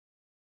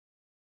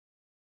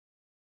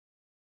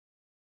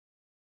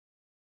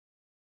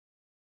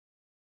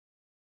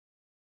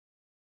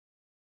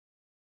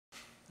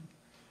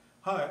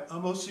Hi,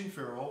 I'm O.C.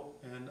 Farrell,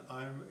 and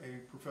I'm a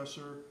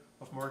professor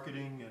of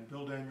marketing and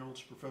Bill Daniels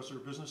Professor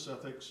of Business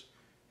Ethics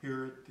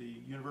here at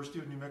the University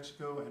of New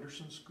Mexico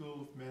Anderson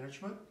School of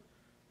Management.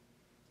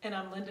 And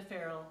I'm Linda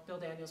Farrell, Bill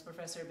Daniels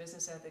Professor of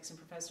Business Ethics and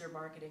Professor of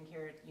Marketing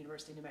here at the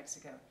University of New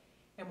Mexico.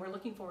 And we're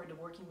looking forward to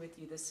working with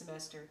you this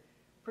semester,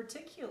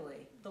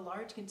 particularly the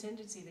large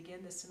contingency again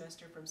this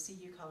semester from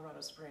CU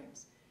Colorado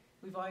Springs.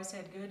 We've always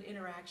had good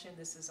interaction.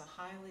 This is a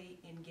highly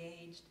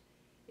engaged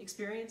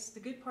experience. The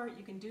good part,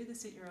 you can do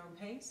this at your own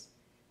pace.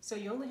 So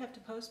you only have to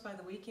post by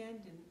the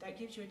weekend, and that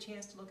gives you a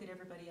chance to look at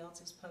everybody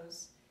else's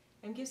posts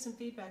and give some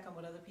feedback on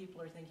what other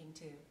people are thinking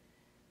too.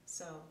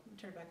 So I'll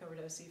turn it back over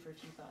to OC for a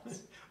few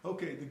thoughts.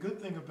 Okay, the good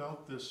thing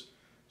about this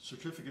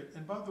certificate,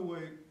 and by the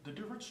way, the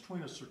difference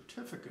between a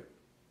certificate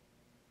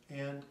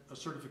and a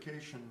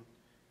certification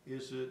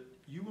is that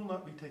you will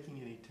not be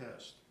taking any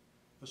test.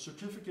 A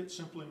certificate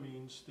simply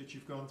means that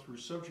you've gone through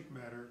subject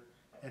matter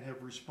and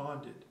have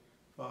responded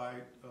by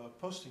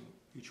posting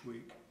each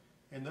week.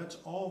 And that's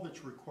all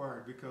that's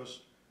required,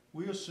 because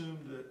we assume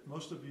that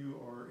most of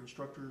you are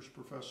instructors,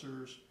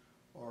 professors,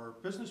 or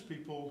business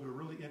people who are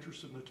really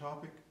interested in the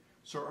topic.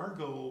 So our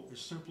goal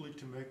is simply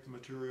to make the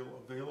material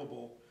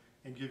available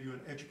and give you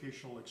an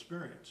educational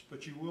experience.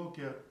 But you will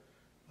get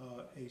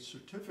a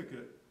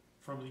certificate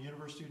from the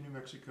University of New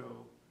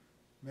Mexico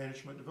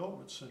Management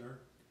Development Center,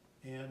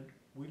 and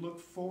we look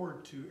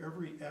forward to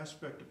every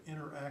aspect of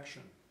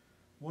interaction.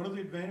 One of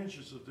the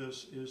advantages of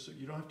this is that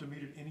you don't have to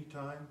meet at any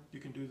time. You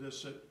can do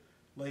this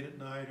late at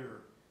night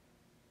or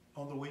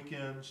on the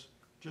weekends,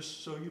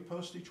 just so you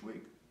post each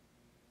week.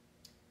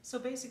 So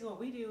basically what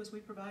we do is we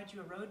provide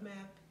you a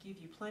roadmap, give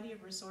you plenty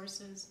of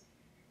resources,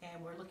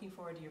 and we're looking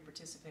forward to your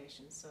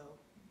participation. So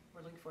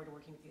we're looking forward to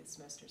working with you this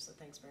semester, so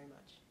thanks very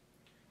much.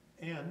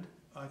 And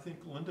I think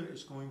Linda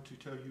is going to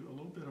tell you a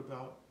little bit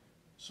about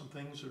some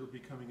things that will be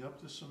coming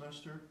up this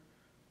semester,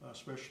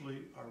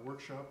 especially our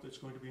workshop that's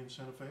going to be in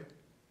Santa Fe.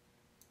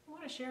 I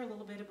want to share a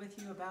little bit with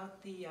you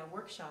about the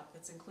workshop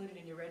that's included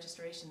in your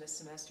registration this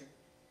semester.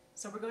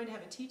 So we're going to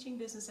have a Teaching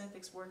Business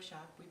Ethics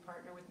workshop. We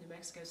partner with New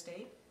Mexico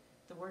State.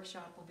 The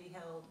workshop will be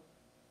held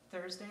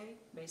Thursday,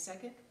 May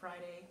 2nd,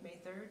 Friday, May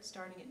 3rd,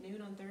 starting at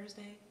noon on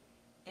Thursday,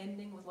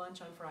 ending with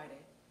lunch on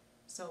Friday.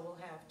 So we'll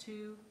have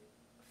two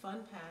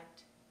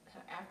fun-packed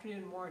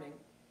afternoon and morning.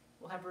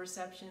 We'll have a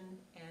reception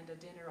and a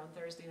dinner on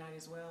Thursday night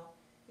as well.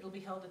 It'll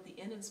be held at the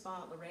Inn and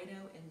Spa at Laredo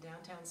in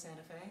downtown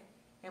Santa Fe,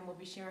 and we'll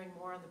be sharing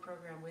more on the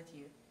program with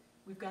you.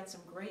 We've got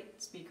some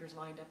great speakers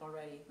lined up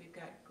already. We've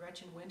got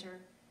Gretchen Winter,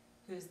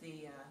 who's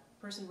the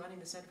person running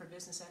the Center for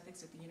Business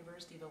Ethics at the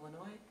University of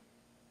Illinois,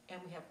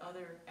 and we have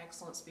other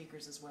excellent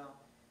speakers as well.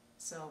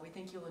 So we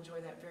think you'll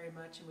enjoy that very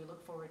much, and we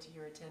look forward to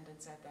your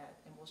attendance at that,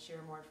 and we'll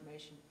share more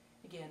information.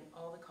 Again,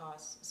 all the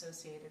costs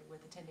associated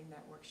with attending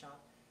that workshop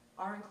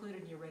are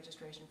included in your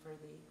registration for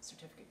the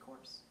certificate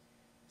course.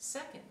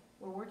 Second,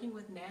 we're working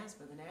with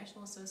NASBA, the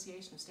National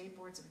Association of State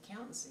Boards of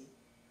Accountancy,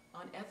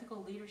 on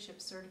ethical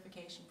leadership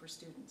certification for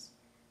students.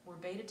 We're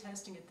beta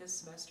testing it this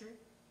semester.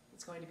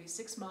 It's going to be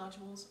 6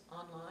 modules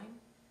online.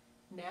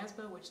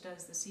 NASBA, which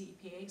does the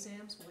CEPA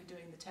exams, will be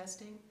doing the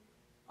testing,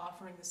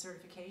 offering the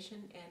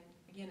certification, and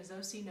again, as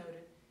OC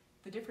noted,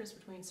 the difference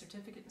between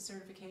certificate and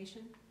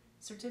certification.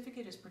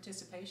 Certificate is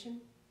participation.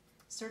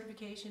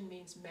 Certification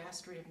means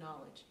mastery of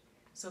knowledge.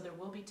 So there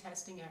will be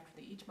testing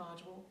after each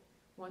module.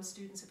 Once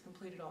students have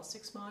completed all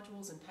 6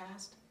 modules and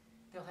passed,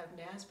 they'll have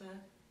NASBA,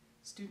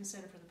 Student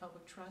Center for the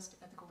Public Trust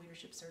Ethical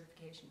Leadership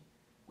Certification.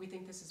 We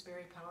think this is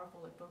very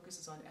powerful. It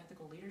focuses on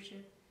ethical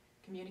leadership,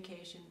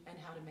 communication, and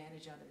how to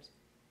manage others.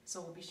 So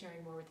we'll be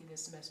sharing more with you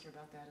this semester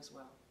about that as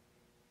well.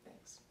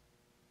 Thanks.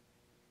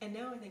 And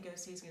now I think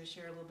OC is going to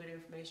share a little bit of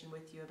information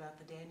with you about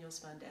the Daniels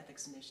Fund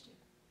Ethics Initiative.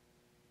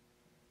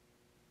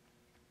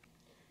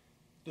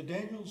 The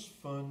Daniels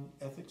Fund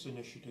Ethics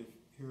Initiative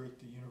here at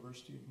the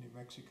University of New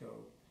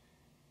Mexico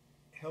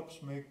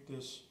helps make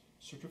this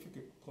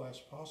certificate class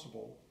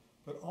possible,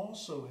 but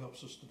also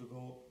helps us to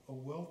develop a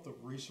wealth of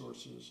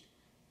resources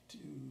to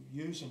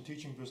use in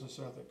teaching business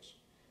ethics.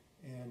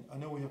 And I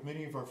know we have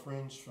many of our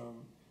friends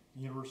from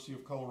the University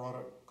of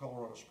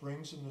Colorado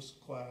Springs in this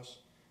class,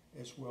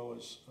 as well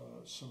as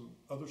some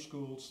other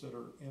schools that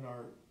are in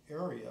our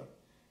area.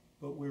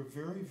 But we're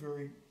very,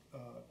 very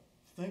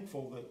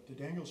thankful that the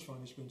Daniels Fund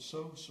has been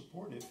so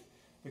supportive,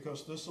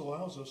 because this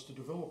allows us to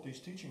develop these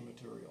teaching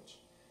materials.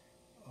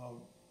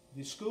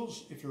 The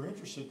schools, if you're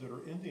interested, that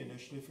are in the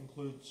initiative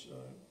includes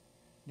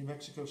New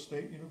Mexico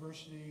State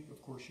University, of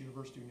course,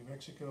 University of New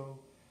Mexico,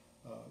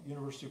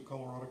 University of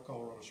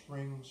Colorado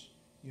Springs,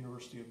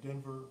 University of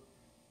Denver,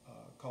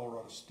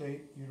 Colorado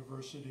State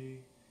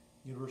University,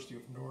 University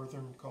of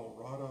Northern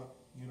Colorado,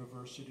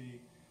 University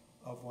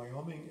of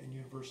Wyoming, and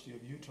University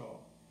of Utah.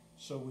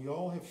 So we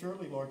all have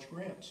fairly large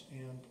grants,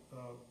 and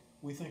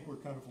we think we're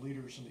kind of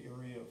leaders in the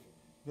area of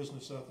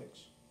business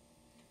ethics.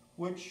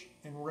 Which,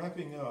 in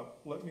wrapping up,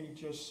 let me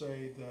just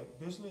say that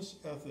business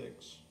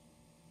ethics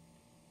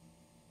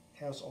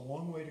has a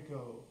long way to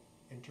go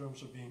in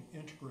terms of being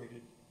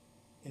integrated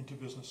into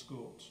business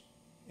schools,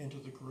 into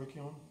the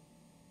curriculum,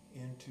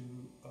 into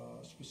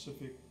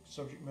specific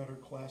subject matter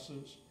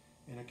classes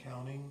in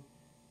accounting,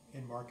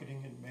 in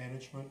marketing and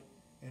management.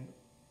 And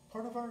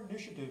part of our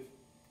initiative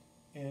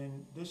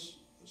in this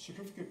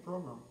certificate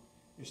program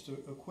is to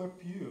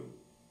equip you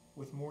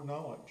with more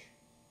knowledge.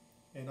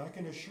 And I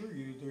can assure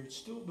you that it's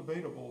still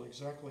debatable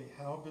exactly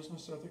how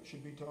business ethics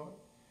should be taught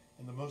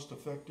and the most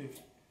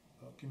effective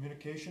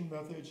communication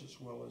methods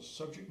as well as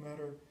subject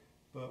matter,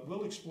 but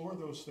we'll explore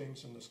those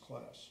things in this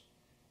class.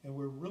 And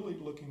we're really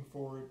looking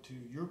forward to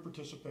your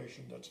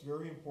participation. That's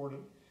very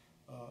important.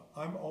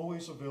 I'm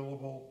always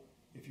available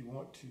if you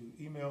want to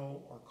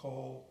email or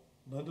call.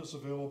 Linda's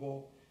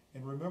available.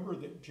 And remember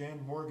that Jan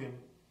Morgan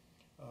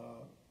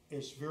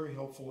is very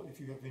helpful if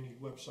you have any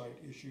website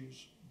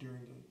issues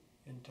during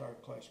the entire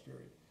class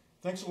period.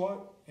 Thanks a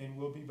lot, and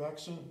we'll be back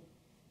soon.